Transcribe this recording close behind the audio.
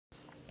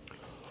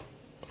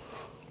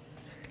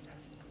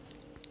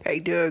Hey,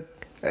 Doug,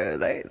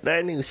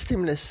 that new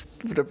stimulus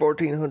for the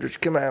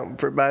 1400s come out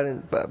for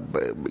Biden,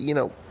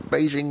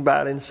 Beijing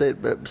Biden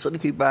said,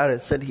 Sleepy Biden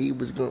said he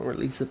was going to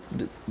release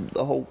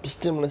the whole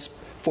stimulus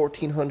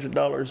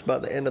 $1,400 by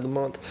the end of the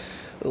month.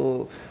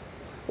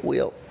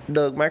 Well,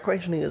 Doug, my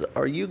question is,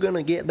 are you going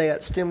to get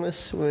that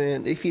stimulus?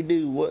 And if you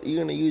do, what are you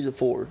going to use it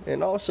for?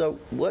 And also,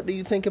 what do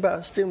you think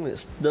about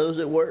stimulus? Does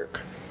it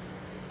work?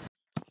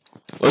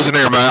 Listen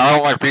here, man. I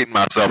don't like repeating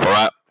myself,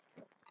 alright?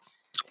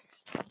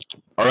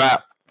 Alright?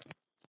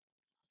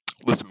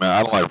 Listen, man,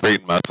 I don't like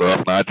repeating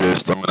myself, and I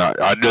just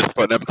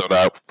put an episode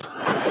out.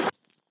 I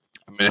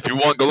mean, if you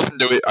want to go listen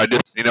to it, I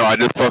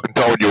just fucking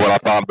told you what I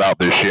thought about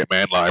this shit,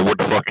 man. Like, what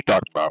the fuck you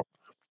talking about?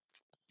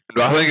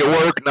 Do I think it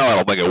worked? No, I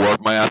don't think it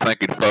worked, man. I think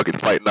it's fucking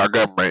fighting our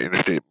government and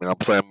shit. You know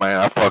what I'm saying, man?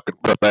 I fucking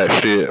put that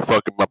shit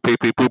fucking my pee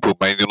pee poo poo,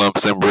 man. You know what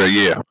I'm saying, bro?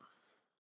 Yeah.